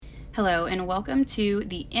Hello, and welcome to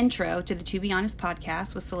the intro to the To Be Honest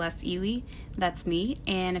podcast with Celeste Ely. That's me,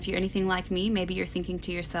 and if you're anything like me, maybe you're thinking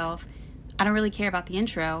to yourself, I don't really care about the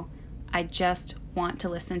intro. I just want to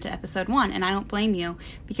listen to episode 1, and I don't blame you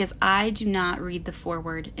because I do not read the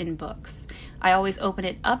foreword in books. I always open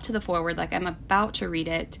it up to the foreword like I'm about to read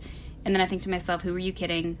it, and then I think to myself, who are you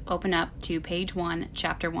kidding? Open up to page 1,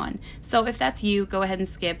 chapter 1. So if that's you, go ahead and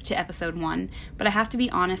skip to episode 1. But I have to be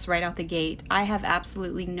honest right out the gate. I have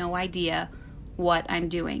absolutely no idea what I'm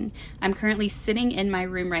doing. I'm currently sitting in my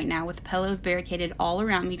room right now with pillows barricaded all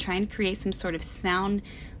around me, trying to create some sort of sound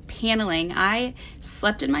paneling. I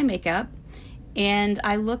slept in my makeup, and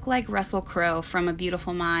I look like Russell Crowe from A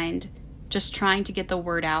Beautiful Mind, just trying to get the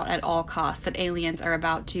word out at all costs that aliens are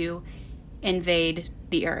about to invade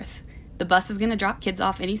the earth. The bus is going to drop kids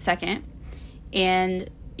off any second, and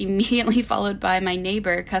immediately followed by my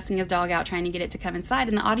neighbor cussing his dog out trying to get it to come inside,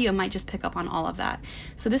 and the audio might just pick up on all of that.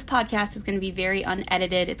 So this podcast is going to be very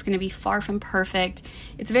unedited. It's going to be far from perfect.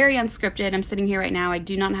 It's very unscripted. I'm sitting here right now. I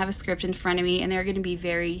do not have a script in front of me, and there are going to be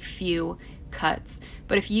very few cuts.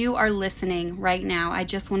 But if you are listening right now, I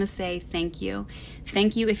just want to say thank you.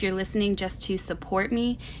 Thank you if you're listening just to support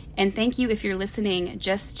me, and thank you if you're listening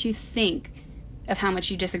just to think of how much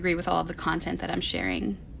you disagree with all of the content that I'm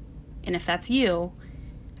sharing. And if that's you,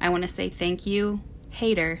 I want to say thank you,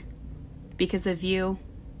 hater, because a view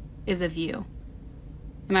is a view.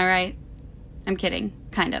 Am I right? I'm kidding,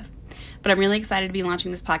 kind of. But I'm really excited to be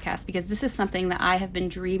launching this podcast because this is something that I have been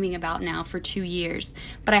dreaming about now for 2 years.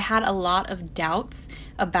 But I had a lot of doubts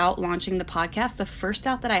about launching the podcast. The first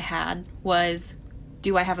doubt that I had was,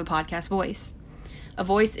 do I have a podcast voice? A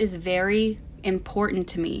voice is very important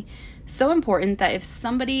to me. So important that if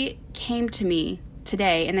somebody came to me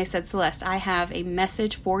today and they said, Celeste, I have a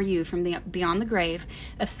message for you from the beyond the grave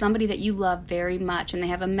of somebody that you love very much, and they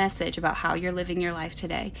have a message about how you're living your life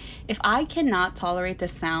today. If I cannot tolerate the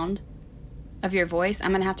sound of your voice, I'm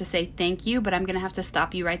going to have to say thank you, but I'm going to have to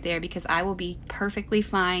stop you right there because I will be perfectly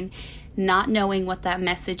fine not knowing what that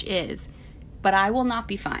message is. But I will not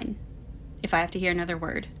be fine if I have to hear another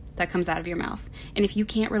word that comes out of your mouth. And if you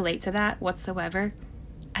can't relate to that whatsoever,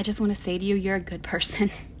 I just want to say to you, you're a good person.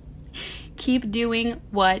 Keep doing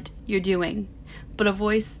what you're doing. But a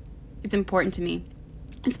voice is important to me,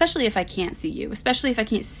 especially if I can't see you, especially if I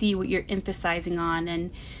can't see what you're emphasizing on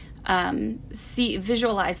and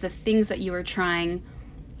visualize the things that you are trying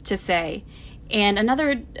to say. And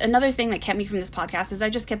another thing that kept me from this podcast is I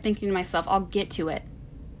just kept thinking to myself, I'll get to it.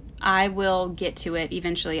 I will get to it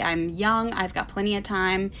eventually. I'm young. I've got plenty of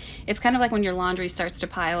time. It's kind of like when your laundry starts to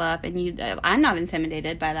pile up and I'm not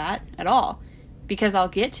intimidated by that at all because I'll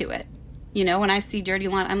get to it. You know, when I see dirty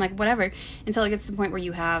laundry, I'm like, whatever, until it gets to the point where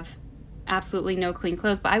you have absolutely no clean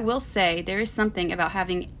clothes. But I will say there is something about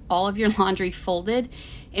having all of your laundry folded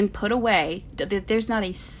and put away, that there's not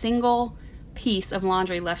a single piece of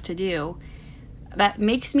laundry left to do, that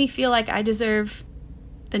makes me feel like I deserve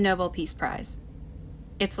the Nobel Peace Prize.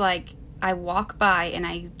 It's like I walk by and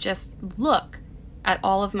I just look at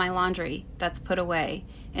all of my laundry that's put away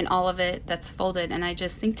and all of it that's folded, and I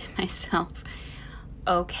just think to myself,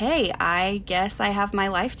 okay, I guess I have my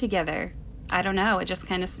life together. I don't know, it just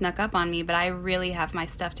kind of snuck up on me, but I really have my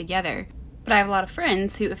stuff together. But I have a lot of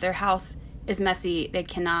friends who, if their house is messy, they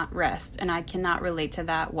cannot rest, and I cannot relate to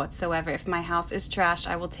that whatsoever. If my house is trashed,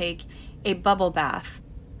 I will take a bubble bath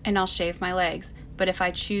and I'll shave my legs. But if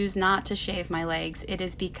I choose not to shave my legs, it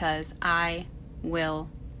is because I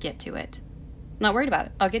will get to it. I'm not worried about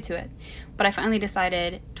it. I'll get to it. But I finally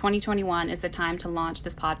decided 2021 is the time to launch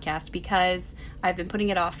this podcast because I've been putting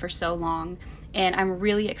it off for so long. And I'm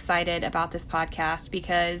really excited about this podcast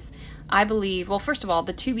because I believe, well, first of all,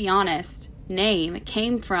 the To Be Honest name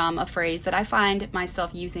came from a phrase that I find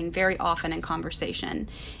myself using very often in conversation.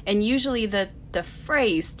 And usually the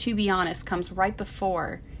phrase to be honest comes right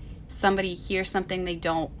before somebody hears something they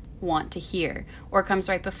don't want to hear, or comes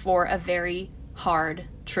right before a very hard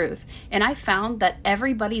truth. And I found that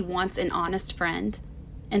everybody wants an honest friend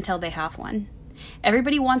until they have one.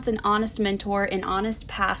 Everybody wants an honest mentor, an honest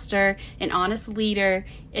pastor, an honest leader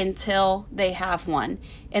until they have one.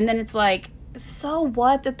 And then it's like, so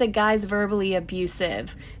what that the guy's verbally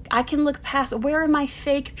abusive? I can look past, where are my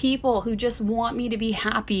fake people who just want me to be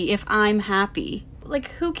happy if I'm happy?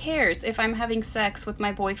 Like, who cares if I'm having sex with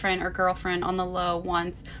my boyfriend or girlfriend on the low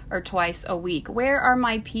once or twice a week? Where are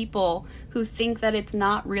my people who think that it's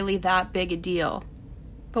not really that big a deal?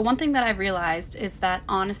 But one thing that I've realized is that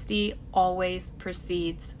honesty always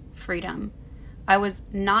precedes freedom. I was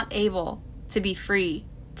not able to be free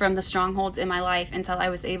from the strongholds in my life until I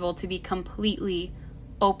was able to be completely,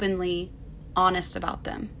 openly honest about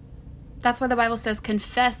them. That's why the Bible says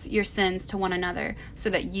confess your sins to one another so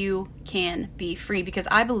that you can be free. Because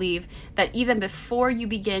I believe that even before you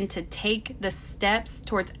begin to take the steps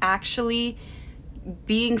towards actually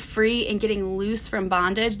being free and getting loose from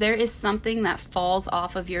bondage, there is something that falls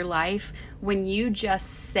off of your life when you just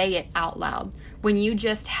say it out loud. When you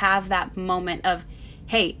just have that moment of,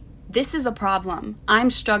 hey, this is a problem.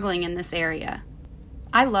 I'm struggling in this area.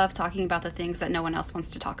 I love talking about the things that no one else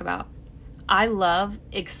wants to talk about. I love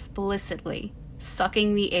explicitly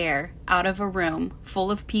sucking the air out of a room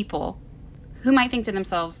full of people who might think to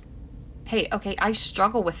themselves, hey, okay, I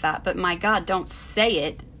struggle with that, but my God, don't say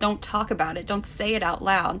it. Don't talk about it. Don't say it out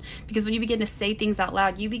loud. Because when you begin to say things out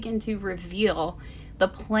loud, you begin to reveal the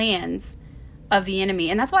plans of the enemy.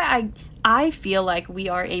 And that's why I feel like we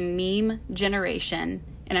are a meme generation.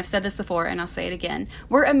 And I've said this before and I'll say it again.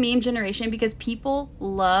 We're a meme generation because people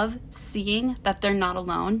love seeing that they're not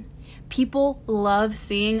alone. People love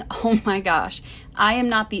seeing, oh my gosh, I am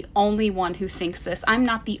not the only one who thinks this. I'm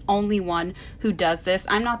not the only one who does this.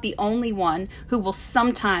 I'm not the only one who will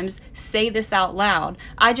sometimes say this out loud.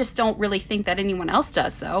 I just don't really think that anyone else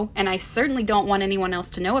does though. And I certainly don't want anyone else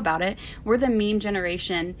to know about it. We're the meme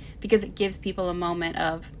generation because it gives people a moment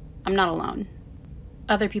of, I'm not alone.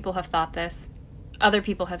 Other people have thought this. Other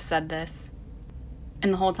people have said this.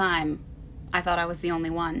 And the whole time, I thought I was the only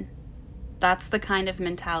one. That's the kind of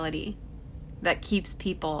mentality that keeps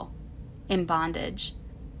people in bondage.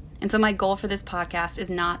 And so my goal for this podcast is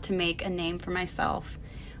not to make a name for myself.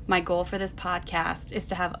 My goal for this podcast is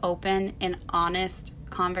to have open and honest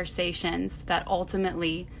conversations that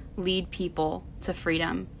ultimately lead people to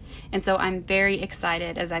freedom. And so I'm very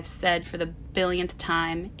excited, as I've said for the billionth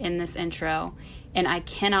time in this intro, and I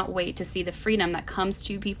cannot wait to see the freedom that comes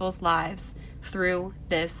to people's lives through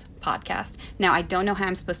this podcast. Now, I don't know how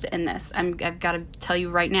I'm supposed to end this. I've got to tell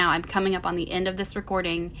you right now, I'm coming up on the end of this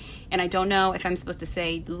recording, and I don't know if I'm supposed to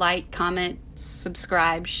say like, comment,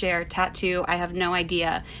 subscribe, share, tattoo. I have no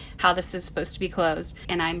idea how this is supposed to be closed,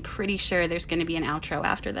 and I'm pretty sure there's going to be an outro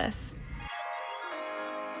after this.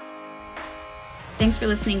 Thanks for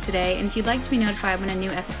listening today, and if you'd like to be notified when a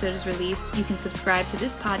new episode is released, you can subscribe to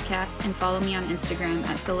this podcast and follow me on Instagram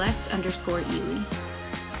at Celeste_Ely.